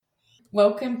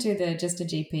Welcome to the Just a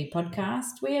GP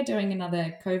podcast. We are doing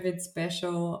another COVID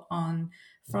special on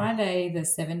Friday, the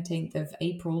 17th of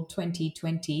April,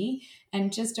 2020.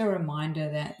 And just a reminder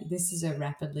that this is a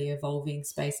rapidly evolving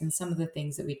space, and some of the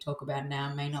things that we talk about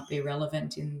now may not be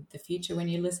relevant in the future when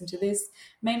you listen to this,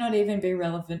 may not even be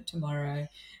relevant tomorrow,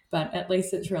 but at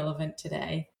least it's relevant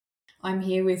today. I'm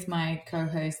here with my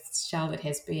co-hosts Charlotte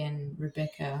Hesby and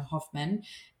Rebecca Hoffman,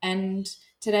 and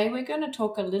today we're going to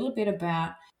talk a little bit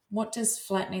about what does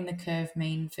flattening the curve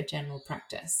mean for general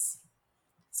practice.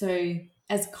 So,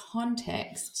 as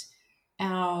context,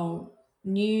 our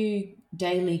new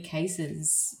daily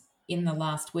cases in the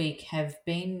last week have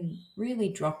been really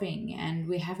dropping, and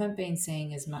we haven't been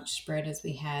seeing as much spread as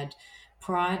we had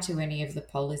prior to any of the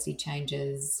policy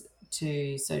changes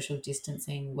to social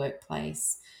distancing,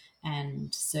 workplace,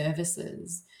 and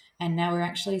services. And now we're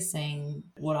actually seeing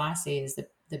what I see as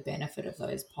the benefit of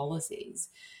those policies.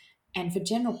 And for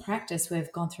general practice,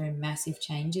 we've gone through massive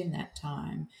change in that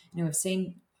time. We've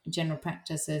seen general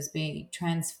practices be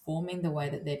transforming the way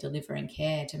that they're delivering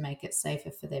care to make it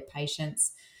safer for their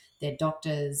patients, their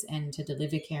doctors, and to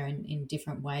deliver care in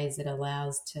different ways that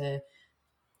allows to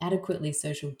adequately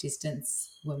social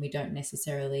distance when we don't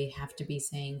necessarily have to be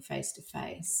seeing face to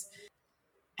face.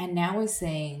 And now we're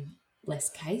seeing less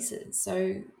cases.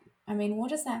 So, what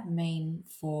does that mean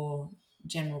for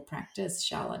general practice,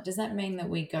 Charlotte? Does that mean that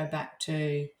we go back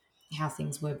to how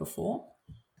things were before?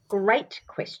 Great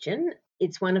question.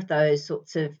 It's one of those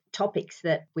sorts of topics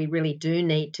that we really do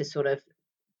need to sort of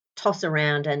toss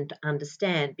around and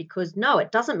understand, because no,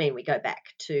 it doesn't mean we go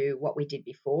back to what we did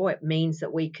before. It means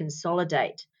that we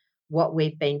consolidate what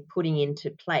we've been putting into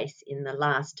place in the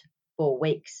last 4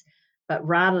 weeks. But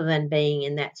rather than being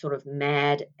in that sort of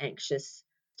mad, anxious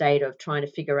state of trying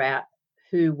to figure out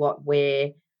who, what,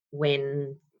 where,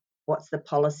 when, what's the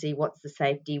policy, what's the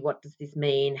safety, what does this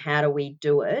mean, how do we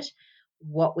do it,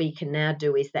 what we can now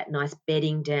do is that nice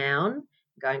bedding down,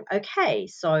 going, okay,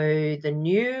 so the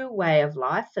new way of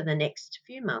life for the next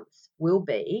few months will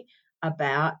be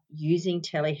about using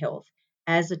telehealth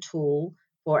as a tool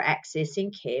for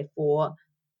accessing care for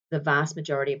the vast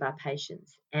majority of our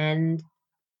patients. And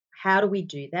how do we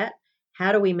do that?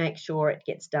 How do we make sure it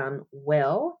gets done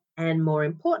well? And more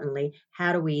importantly,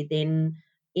 how do we then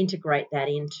integrate that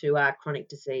into our chronic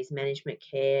disease management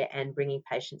care and bringing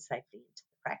patients safely into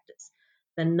the practice?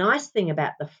 The nice thing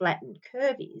about the flattened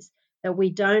curve is that we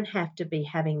don't have to be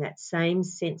having that same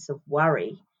sense of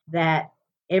worry that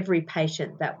every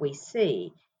patient that we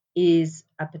see is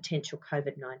a potential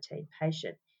COVID-19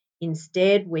 patient.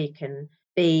 Instead, we can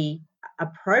be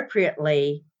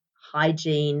appropriately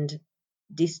hygiened,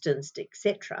 distanced,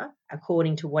 etc.,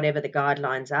 according to whatever the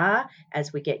guidelines are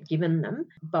as we get given them.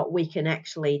 But we can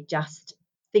actually just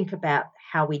think about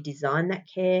how we design that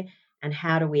care and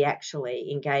how do we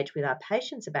actually engage with our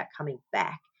patients about coming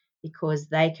back, because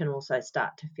they can also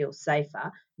start to feel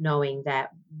safer knowing that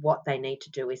what they need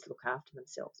to do is look after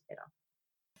themselves better.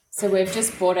 So we've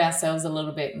just bought ourselves a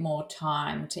little bit more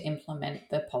time to implement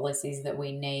the policies that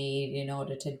we need in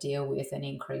order to deal with an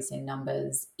increase in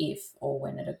numbers if or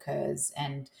when it occurs,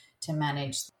 and to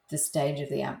manage the stage of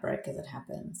the outbreak as it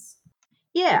happens.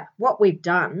 Yeah, what we've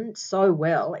done so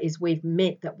well is we've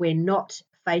met that we're not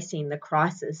facing the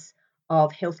crisis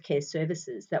of healthcare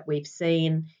services that we've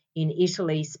seen in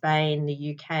Italy, Spain,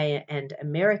 the UK and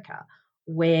America,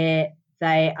 where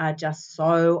they are just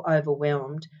so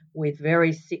overwhelmed with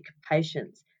very sick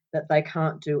patients that they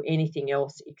can't do anything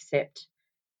else except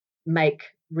make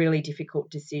really difficult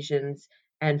decisions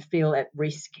and feel at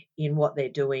risk in what they're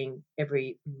doing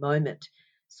every moment.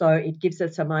 So it gives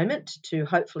us a moment to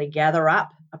hopefully gather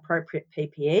up appropriate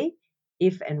PPE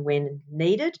if and when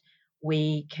needed.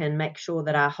 We can make sure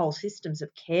that our whole systems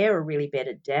of care are really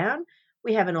bedded down.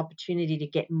 We have an opportunity to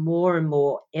get more and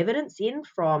more evidence in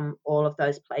from all of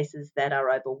those places that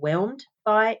are overwhelmed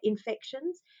by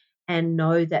infections, and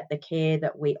know that the care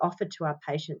that we offer to our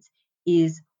patients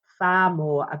is far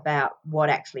more about what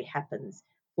actually happens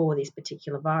for this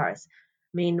particular virus.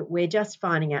 We're just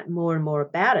finding out more and more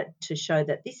about it to show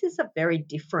that this is a very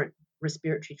different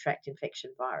respiratory tract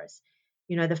infection virus.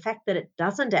 The fact that it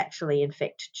doesn't actually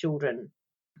infect children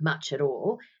much at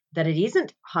all, that it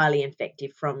isn't highly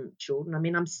infective from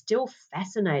children. I'm still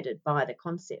fascinated by the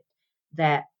concept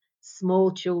that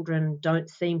small children don't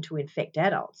seem to infect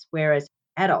adults, whereas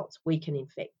adults, we can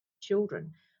infect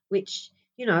children, which,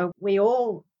 we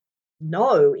all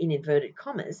know, in inverted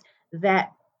commas,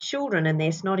 that children and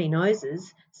their snotty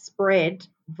noses spread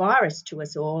virus to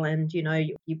us all. And,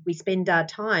 we spend our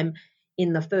time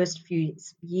in the first few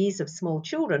years of small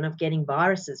children of getting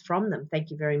viruses from them. Thank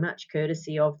you very much,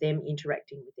 courtesy of them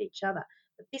interacting with each other.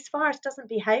 But this virus doesn't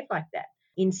behave like that.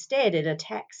 Instead, it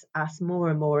attacks us more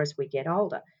and more as we get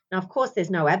older. Now, of course,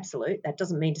 there's no absolute. That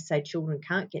doesn't mean to say children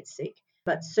can't get sick,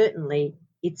 but certainly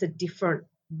it's a different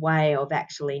way of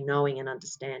actually knowing and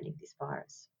understanding this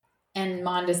virus. And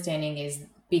my understanding is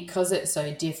because it's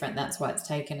so different, that's why it's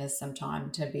taken us some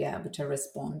time to be able to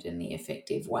respond in the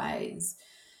effective ways.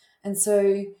 And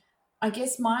so I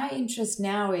guess my interest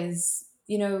now is,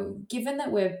 given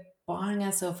that we're buying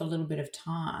ourselves a little bit of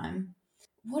time,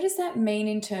 what does that mean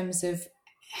in terms of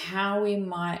how we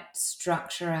might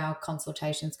structure our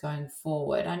consultations going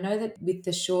forward? I know that with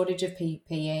the shortage of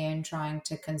PPE and trying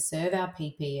to conserve our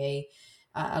PPE,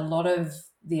 a lot of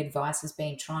the advice has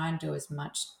been try and do as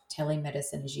much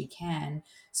telemedicine as you can,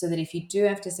 so that if you do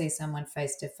have to see someone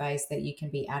face to face, that you can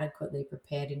be adequately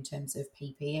prepared in terms of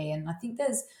PPE. And I think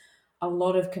there's a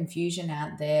lot of confusion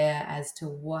out there as to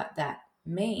what that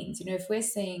means. If we're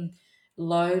seeing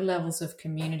low levels of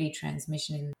community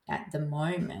transmission at the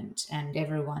moment and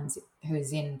everyone's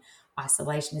who's in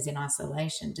isolation is in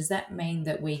isolation, does that mean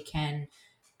that we can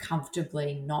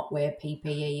comfortably not wear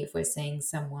PPE if we're seeing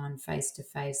someone face to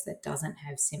face that doesn't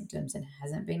have symptoms and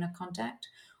hasn't been a contact?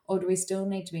 Or do we still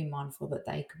need to be mindful that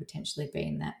they could potentially be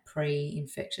in that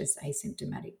pre-infectious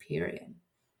asymptomatic period?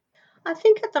 I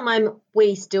think at the moment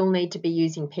we still need to be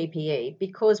using PPE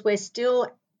because we're still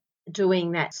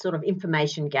doing that sort of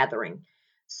information gathering.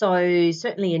 So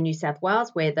certainly in New South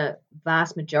Wales, where the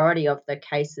vast majority of the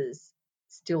cases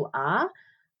still are,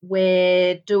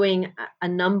 we're doing a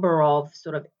number of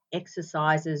sort of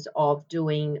exercises of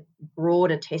doing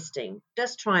broader testing,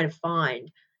 just trying to find,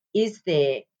 is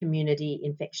there community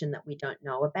infection that we don't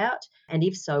know about? And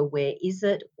if so, where is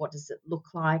it? What does it look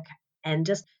like? And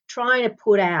just trying to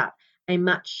put out a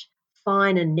much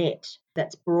finer net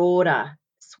that's broader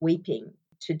sweeping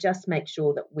to just make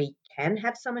sure that we can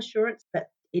have some assurance that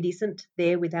it isn't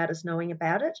there without us knowing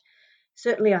about it.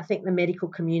 Certainly, I think the medical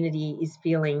community is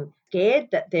feeling scared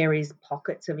that there is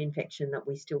pockets of infection that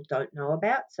we still don't know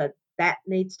about. So that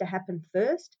needs to happen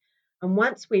first. And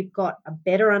once we've got a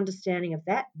better understanding of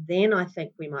that, then I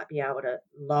think we might be able to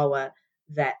lower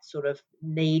that sort of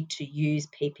need to use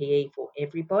PPE for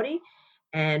everybody.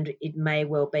 And it may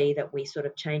well be that we sort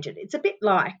of change it. It's a bit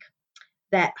like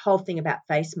that whole thing about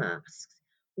face masks,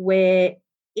 where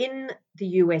in the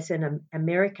US and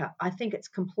America, I think it's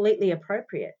completely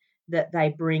appropriate that they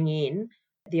bring in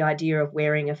the idea of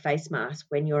wearing a face mask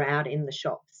when you're out in the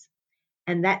shops.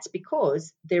 And that's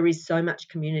because there is so much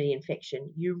community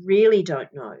infection. You really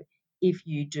don't know if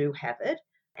you do have it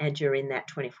and you're in that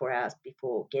 24 hours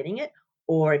before getting it,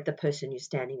 or if the person you're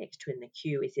standing next to in the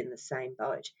queue is in the same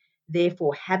boat.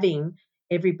 Therefore, having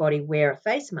everybody wear a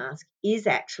face mask is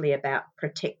actually about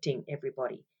protecting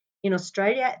everybody. In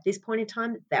Australia, at this point in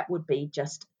time, that would be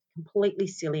just completely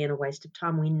silly and a waste of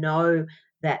time. We know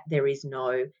that there is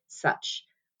no such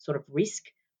sort of risk,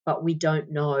 but we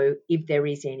don't know if there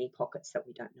is any pockets that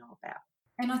we don't know about.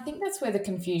 And I think that's where the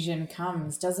confusion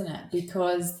comes, doesn't it?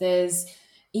 Because there's,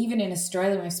 even in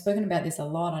Australia, and we've spoken about this a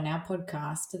lot on our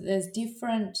podcast, there's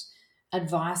different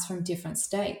advice from different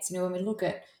states. When we look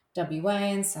at WA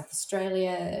and South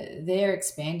Australia, they're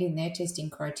expanding their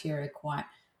testing criteria quite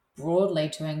broadly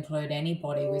to include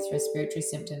anybody with respiratory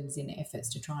symptoms in efforts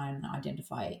to try and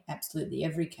identify absolutely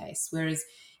every case. Whereas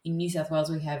in New South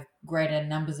Wales, we have greater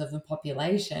numbers of the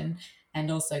population and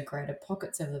also greater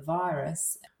pockets of the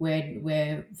virus where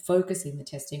we're focusing the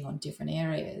testing on different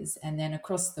areas. And then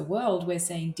across the world, we're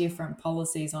seeing different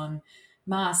policies on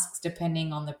masks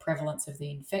depending on the prevalence of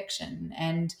the infection.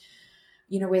 And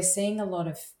we're seeing a lot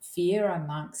of fear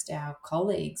amongst our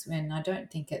colleagues, when I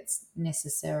don't think it's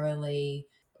necessarily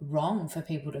wrong for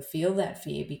people to feel that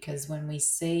fear, because when we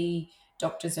see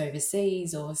doctors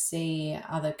overseas or see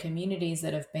other communities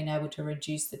that have been able to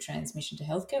reduce the transmission to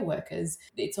healthcare workers,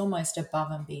 it's almost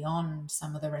above and beyond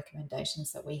some of the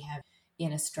recommendations that we have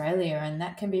in Australia. And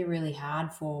that can be really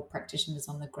hard for practitioners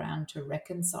on the ground to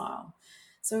reconcile.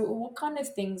 So what kind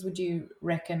of things would you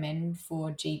recommend for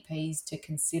GPs to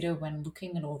consider when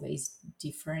looking at all these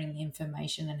differing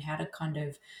information, and how to kind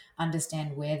of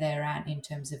understand where they're at in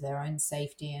terms of their own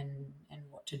safety and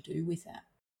what to do with that?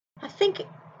 I think,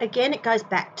 again, it goes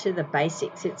back to the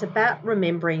basics. It's about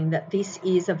remembering that this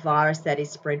is a virus that is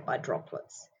spread by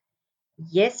droplets.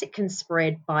 Yes, it can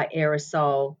spread by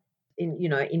aerosol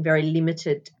in very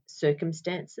limited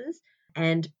circumstances.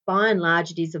 And by and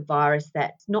large, it is a virus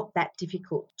that's not that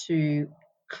difficult to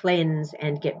cleanse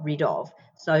and get rid of.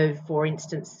 So, for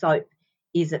instance, soap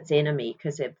is its enemy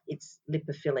because of its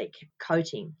lipophilic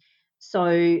coating.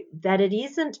 So that it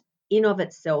isn't in of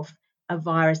itself a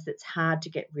virus that's hard to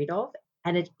get rid of,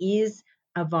 and it is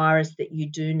a virus that you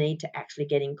do need to actually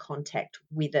get in contact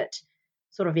with it,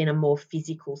 sort of in a more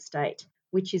physical state,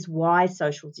 which is why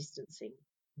social distancing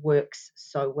works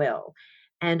so well.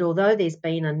 And although there's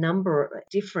been a number of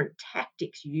different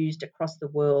tactics used across the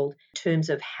world in terms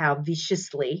of how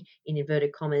viciously, in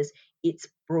inverted commas, it's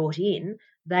brought in,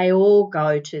 they all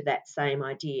go to that same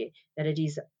idea that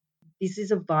this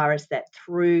is a virus that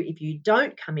if you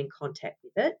don't come in contact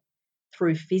with it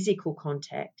through physical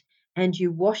contact and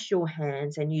you wash your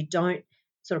hands and you don't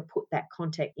sort of put that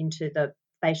contact into the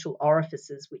facial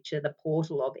orifices, which are the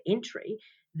portal of entry,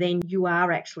 then you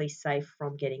are actually safe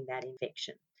from getting that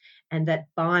infection. And that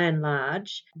by and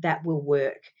large, that will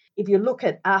work. If you look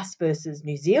at us versus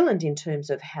New Zealand in terms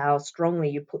of how strongly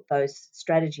you put those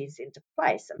strategies into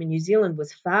place, I mean, New Zealand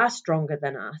was far stronger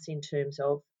than us in terms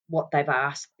of what they've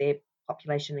asked their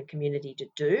population and community to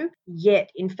do. Yet,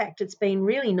 in fact, it's been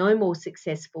really no more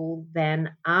successful than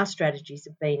our strategies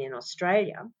have been in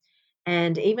Australia.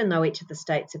 And even though each of the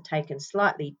states have taken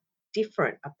slightly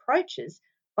different approaches,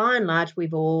 by and large,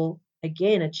 we've all,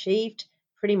 again, achieved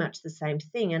pretty much the same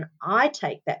thing. And I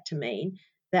take that to mean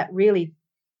that really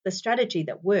the strategy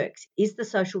that works is the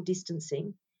social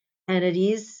distancing, and it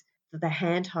is the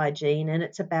hand hygiene, and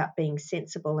it's about being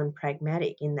sensible and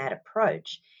pragmatic in that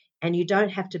approach. And you don't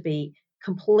have to be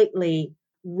completely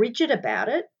rigid about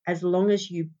it as long as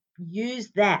you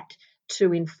use that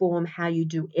to inform how you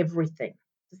do everything.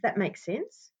 Does that make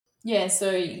sense? Yeah, so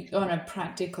on a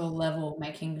practical level,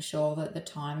 making sure that the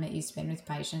time that you spend with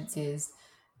patients is,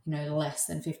 less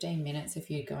than 15 minutes if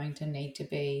you're going to need to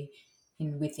be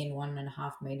within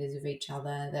 1.5 meters of each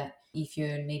other, that if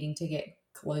you're needing to get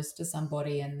close to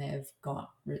somebody and they've got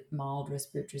mild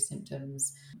respiratory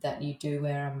symptoms, that you do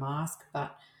wear a mask,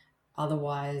 but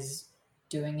otherwise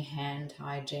doing hand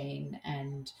hygiene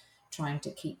and trying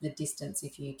to keep the distance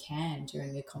if you can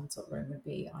during your consult room would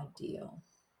be ideal.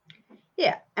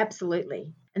 Yeah,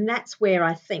 absolutely. And that's where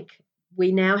I think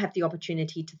we now have the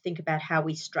opportunity to think about how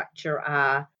we structure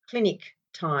our clinic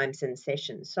times and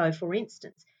sessions. So, for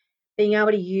instance, being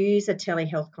able to use a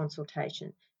telehealth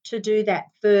consultation to do that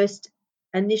first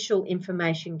initial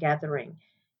information gathering,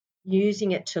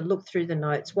 using it to look through the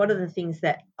notes. What are the things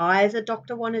that I, as a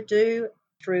doctor, want to do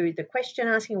through the question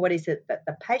asking? What is it that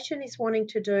the patient is wanting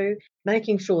to do?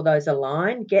 Making sure those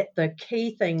align, get the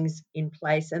key things in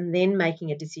place, and then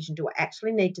making a decision. Do I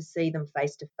actually need to see them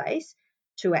face to face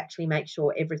to actually make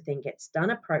sure everything gets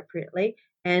done appropriately?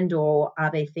 And or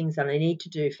are there things that I need to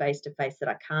do face to face that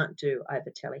I can't do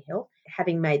over telehealth?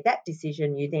 Having made that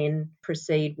decision, you then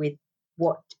proceed with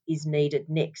what is needed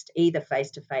next, either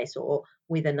face to face or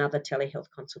with another telehealth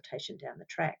consultation down the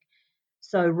track.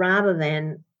 So rather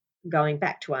than going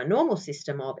back to our normal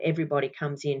system of everybody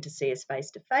comes in to see us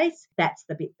face to face, that's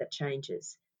the bit that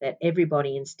changes, that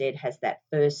everybody instead has that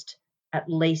first, at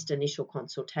least initial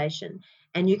consultation.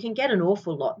 And you can get an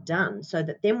awful lot done so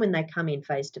that then when they come in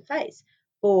face to face,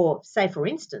 for, say, for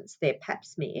instance, their pap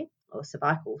smear or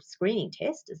cervical screening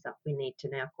test, as we need to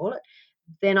now call it,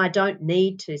 then I don't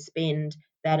need to spend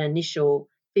that initial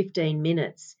 15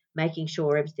 minutes making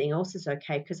sure everything else is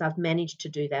okay because I've managed to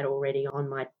do that already on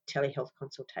my telehealth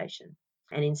consultation.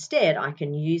 And instead, I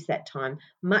can use that time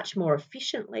much more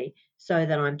efficiently so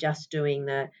that I'm just doing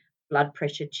the blood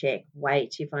pressure check,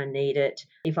 weight if I need it,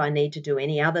 if I need to do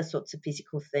any other sorts of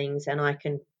physical things, and I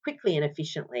can quickly and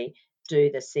efficiently do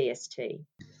the CST.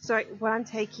 So what I'm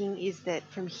taking is that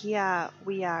from here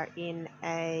we are in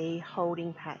a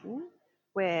holding pattern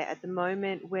where at the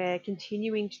moment we're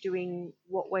continuing to doing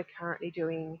what we're currently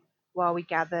doing while we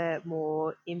gather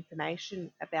more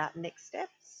information about next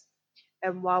steps.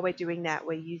 And while we're doing that,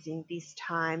 we're using this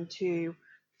time to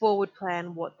forward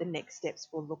plan what the next steps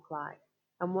will look like.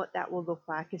 And what that will look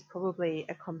like is probably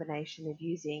a combination of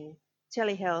using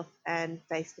telehealth and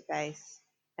face-to-face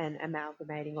and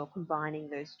amalgamating or combining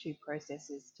those two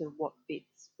processes to what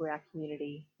fits for our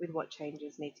community with what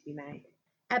changes need to be made.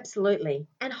 Absolutely.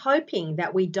 And hoping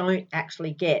that we don't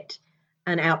actually get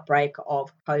an outbreak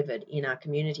of COVID in our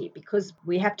community, because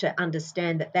we have to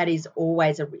understand that that is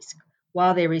always a risk.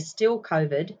 While there is still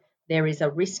COVID, there is a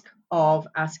risk of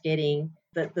us getting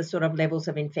the sort of levels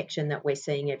of infection that we're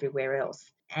seeing everywhere else.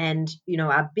 And,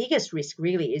 our biggest risk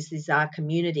really is our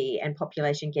community and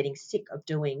population getting sick of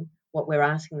doing what we're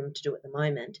asking them to do at the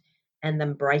moment and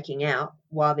them breaking out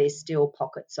while there's still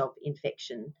pockets of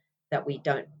infection that we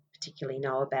don't particularly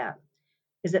know about.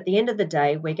 Because at the end of the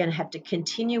day, we're going to have to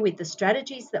continue with the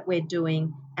strategies that we're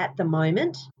doing at the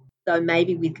moment, though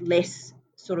maybe with less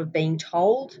sort of being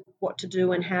told what to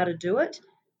do and how to do it,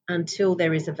 until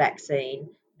there is a vaccine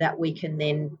that we can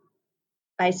then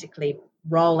basically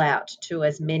roll out to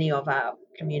as many of our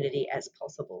community as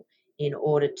possible in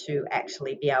order to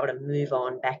actually be able to move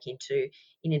on back into,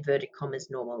 in inverted commas,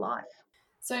 normal life.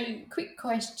 So, quick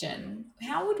question.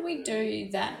 How would we do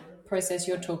that process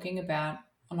you're talking about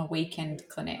on a weekend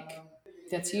clinic?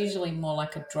 That's usually more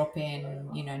like a drop-in,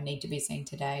 need to be seen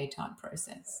today type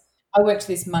process. I worked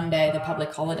this Monday, the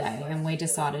public holiday, and we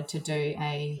decided to do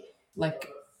a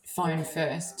phone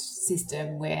first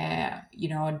system where,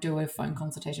 I'd do a phone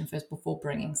consultation first before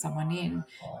bringing someone in.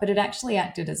 But it actually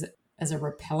acted as a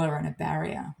repeller and a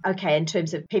barrier. Okay, in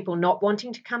terms of people not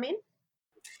wanting to come in?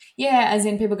 Yeah, as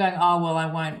in people going, oh, well, I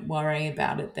won't worry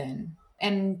about it then.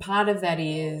 And part of that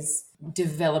is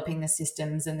developing the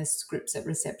systems and the scripts at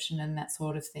reception and that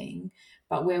sort of thing.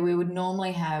 But where we would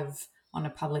normally have on a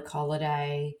public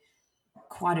holiday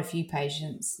quite a few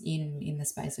patients in the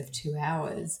space of 2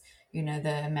 hours,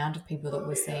 the amount of people that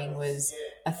we're seeing was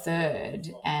a third,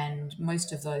 and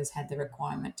most of those had the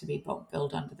requirement to be bulk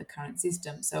billed under the current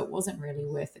system. So it wasn't really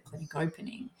worth the clinic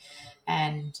opening.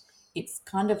 And it's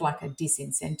kind of like a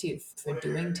disincentive for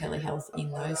doing telehealth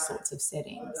in those sorts of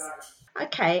settings.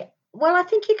 Okay. Well, I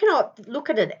think you can look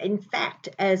at it, in fact,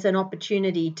 as an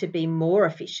opportunity to be more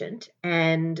efficient,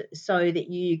 and so that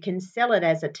you can sell it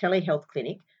as a telehealth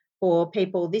clinic for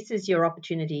people. This is your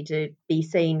opportunity to be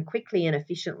seen quickly and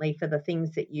efficiently for the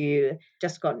things that you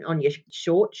just got on your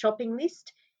short shopping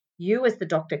list. You as the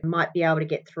doctor might be able to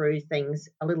get through things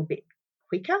a little bit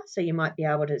quicker, so you might be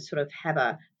able to sort of have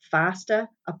a faster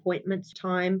appointment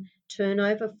time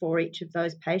turnover for each of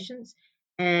those patients,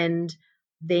 and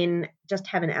then just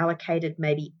have an allocated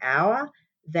maybe hour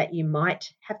that you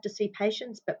might have to see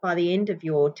patients. But by the end of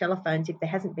your telephones, if there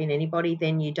hasn't been anybody,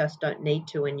 then you just don't need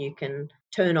to, and you can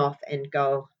turn off and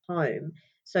go home.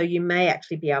 So you may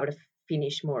actually be able to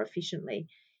finish more efficiently.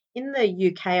 In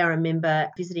the UK, I remember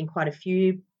visiting quite a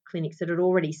few clinics that had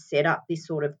already set up this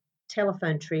sort of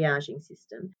telephone triaging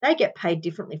system. They get paid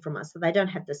differently from us, so they don't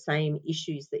have the same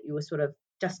issues that you were sort of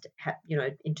just have,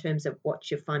 in terms of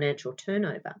what's your financial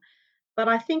turnover. But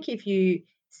I think if you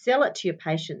sell it to your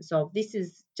patients of this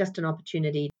is just an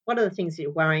opportunity, what are the things that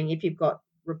you're worrying if you've got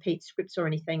repeat scripts or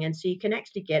anything, and so you can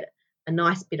actually get a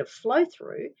nice bit of flow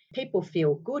through. People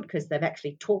feel good because they've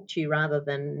actually talked to you rather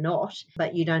than not,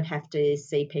 but you don't have to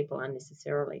see people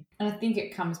unnecessarily. And I think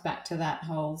it comes back to that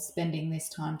whole spending this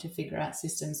time to figure out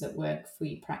systems that work for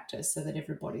your practice so that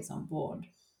everybody's on board.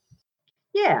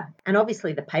 Yeah, and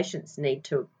obviously the patients need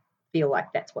to feel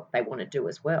like that's what they want to do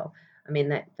as well. I mean,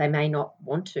 that they may not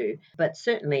want to, but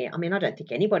certainly, I mean, I don't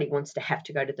think anybody wants to have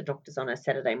to go to the doctors on a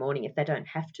Saturday morning if they don't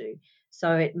have to.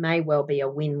 So it may well be a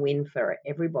win-win for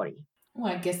everybody.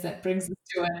 Well, I guess that brings us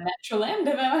to a natural end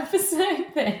of our episode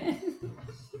then.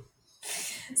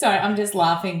 Sorry, I'm just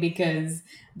laughing because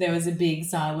there was a big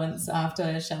silence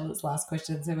after Charlotte's last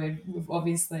question, so we've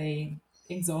obviously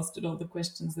exhausted all the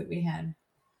questions that we had.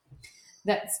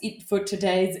 That's it for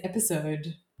today's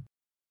episode.